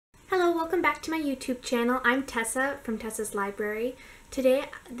welcome back to my YouTube channel. I'm Tessa from Tessa's Library. Today,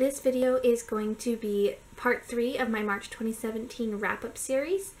 this video is going to be part 3 of my March 2017 wrap-up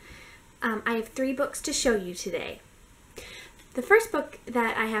series. I have 3 books to show you today. The first book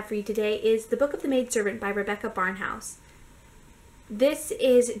that I have for you today is The Book of the Maidservant by Rebecca Barnhouse. This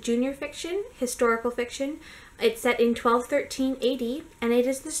is junior fiction, historical fiction. It's set in 1213 AD, and it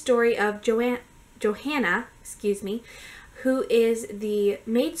is the story of Johanna, who is the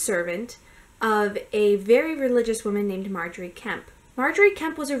maidservant of a very religious woman named Marjorie Kemp. Marjorie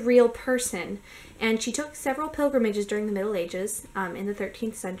Kemp was a real person, and she took several pilgrimages during the Middle Ages in the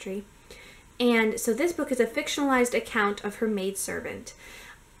 13th century. And so this book is a fictionalized account of her maidservant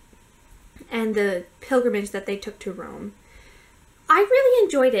and the pilgrimage that they took to Rome. I really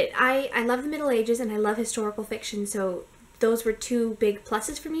enjoyed it. I love the Middle Ages and I love historical fiction, so those were 2 big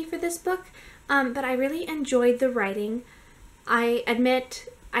pluses for me for this book. But I really enjoyed the writing. I admit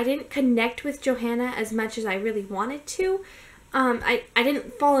I didn't connect with Johanna as much as I really wanted to. I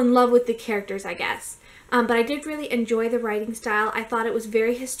didn't fall in love with the characters, I guess. But I did really enjoy the writing style. I thought it was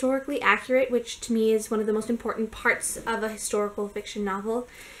very historically accurate, which to me is one of the most important parts of a historical fiction novel.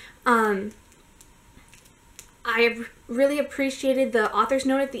 I really appreciated the author's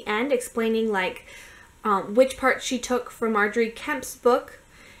note at the end explaining which parts she took from Marjorie Kemp's book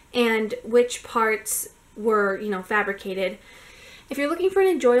and which parts were, fabricated. If you're looking for an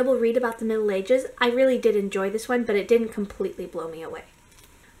enjoyable read about the Middle Ages, I really did enjoy this one, but it didn't completely blow me away.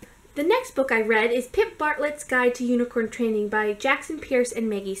 The next book I read is Pip Bartlett's Guide to Unicorn Training by Jackson Pierce and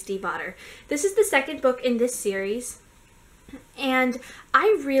Maggie Stiefvater. This is the second book in this series, and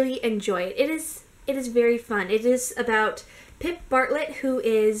I really enjoy it. It is very fun. It is about Pip Bartlett, who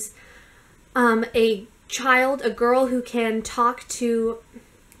is a girl who can talk to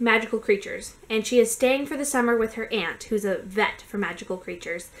magical creatures, and she is staying for the summer with her aunt, who's a vet for magical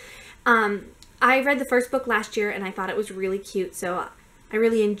creatures. I read the first book last year and I thought it was really cute, so I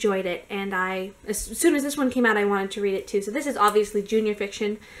really enjoyed it, and as soon as this one came out I wanted to read it too. So this is obviously junior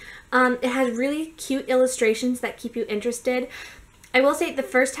fiction. It has really cute illustrations that keep you interested. I will say the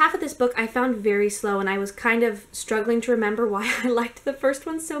first half of this book I found very slow, and I was kind of struggling to remember why I liked the first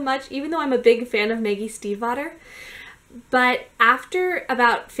one so much, even though I'm a big fan of Maggie Stiefvater. But after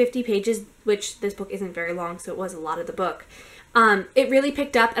about 50 pages, which this book isn't very long, so it was a lot of the book, it really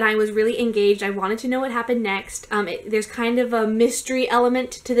picked up and I was really engaged. I wanted to know what happened next. There's kind of a mystery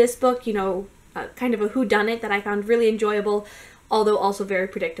element to this book, kind of a whodunit that I found really enjoyable, although also very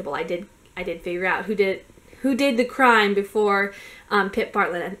predictable. I did figure out who did the crime before Pip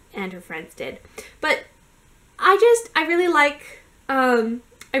Bartlett and her friends did. But I really like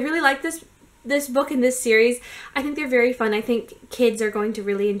this book and this series. I think they're very fun. I think kids are going to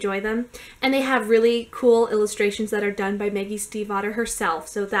really enjoy them. And they have really cool illustrations that are done by Maggie Stiefvater herself,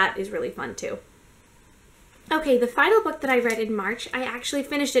 so that is really fun too. Okay, the final book that I read in March, I actually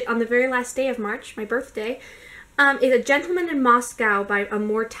finished it on the very last day of March, my birthday, is A Gentleman in Moscow by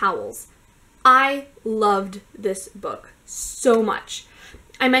Amor Towles. I loved this book so much.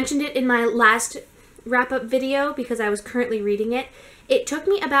 I mentioned it in my last wrap-up video because I was currently reading it. It took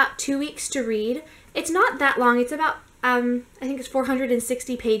me about 2 weeks to read. It's not that long. It's about, I think it's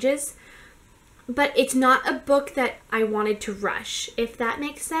 460 pages. But it's not a book that I wanted to rush, if that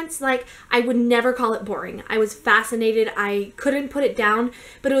makes sense. I would never call it boring. I was fascinated. I couldn't put it down.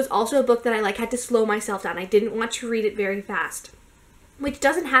 But it was also a book that I had to slow myself down. I didn't want to read it very fast, which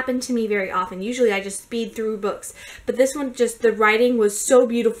doesn't happen to me very often. Usually I just speed through books. But this one, the writing was so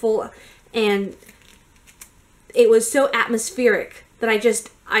beautiful and it was so atmospheric that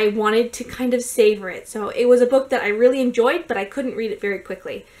I wanted to kind of savor it. So it was a book that I really enjoyed, but I couldn't read it very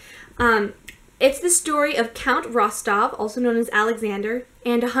quickly. It's the story of Count Rostov, also known as Alexander,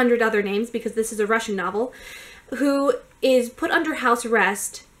 and 100 other names because this is a Russian novel, who is put under house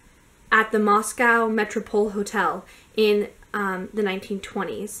arrest at the Moscow Metropole Hotel in the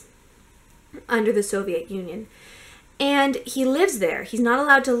 1920s under the Soviet Union. And he lives there. He's not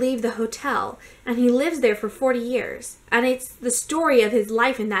allowed to leave the hotel. And he lives there for 40 years. And it's the story of his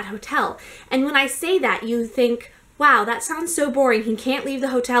life in that hotel. And when I say that, you think, wow, that sounds so boring. He can't leave the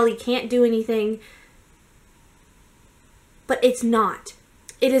hotel. He can't do anything. But it's not.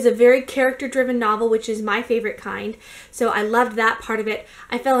 It is a very character-driven novel, which is my favorite kind. So I loved that part of it.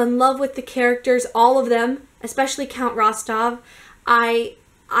 I fell in love with the characters, all of them, especially Count Rostov. I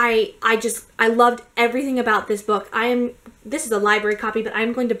loved everything about this book. This is a library copy, but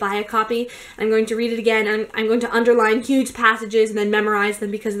I'm going to buy a copy. I'm going to read it again, and I'm going to underline huge passages and then memorize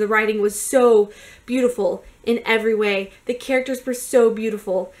them because the writing was so beautiful in every way. The characters were so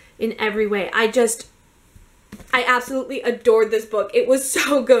beautiful in every way. I absolutely adored this book. It was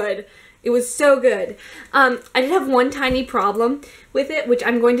so good. It was so good. I did have one tiny problem with it, which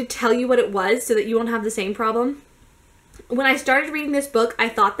I'm going to tell you what it was so that you won't have the same problem. When I started reading this book, I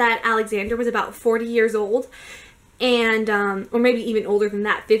thought that Alexander was about 40 years old, and or maybe even older than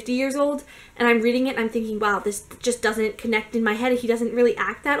that, 50 years old. And I'm reading it and I'm thinking, wow, this just doesn't connect in my head. He doesn't really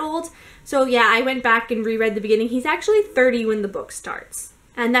act that old. So yeah, I went back and reread the beginning. He's actually 30 when the book starts.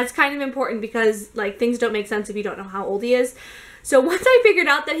 And that's kind of important because like things don't make sense if you don't know how old he is. So once I figured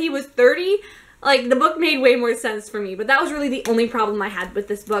out that he was 30, like the book made way more sense for me. But that was really the only problem I had with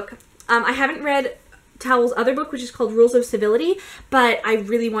this book. I haven't read Towell's other book, which is called Rules of Civility, but I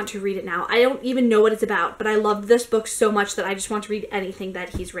really want to read it now. I don't even know what it's about, but I loved this book so much that I just want to read anything that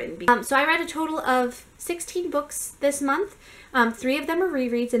he's written. So I read a total of 16 books this month. 3 of them are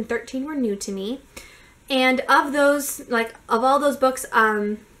rereads and 13 were new to me. And of those, like, of all those books,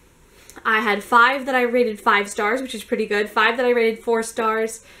 I had 5 that I rated 5 stars, which is pretty good, 5 that I rated 4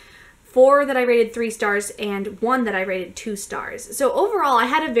 stars, 4 that I rated 3 stars, and 1 that I rated 2 stars. So overall, I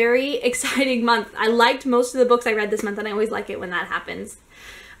had a very exciting month. I liked most of the books I read this month, and I always like it when that happens.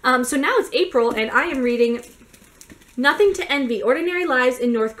 So now it's April, and I am reading Nothing to Envy, Ordinary Lives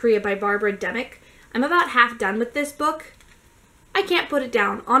in North Korea by Barbara Demick. I'm about half done with this book. I can't put it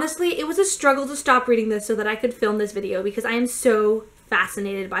down. Honestly, it was a struggle to stop reading this so that I could film this video because I am so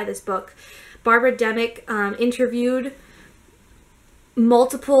fascinated by this book. Barbara Demick interviewed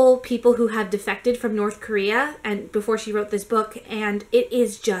multiple people who have defected from North Korea and before she wrote this book, and it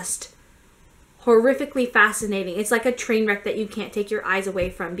is just horrifically fascinating. It's like a train wreck that you can't take your eyes away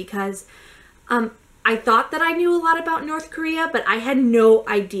from because I thought that I knew a lot about North Korea, but I had no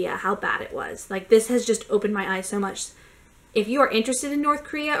idea how bad it was. Like, this has just opened my eyes so much. If you are interested in North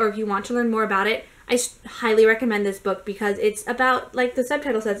Korea or if you want to learn more about it, I highly recommend this book because it's about, like the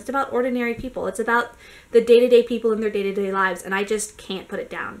subtitle says, it's about ordinary people. It's about the day-to-day people in their day-to-day lives, and I just can't put it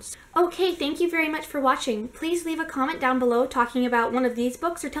down. Okay, thank you very much for watching. Please leave a comment down below talking about one of these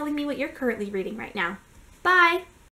books or telling me what you're currently reading right now. Bye!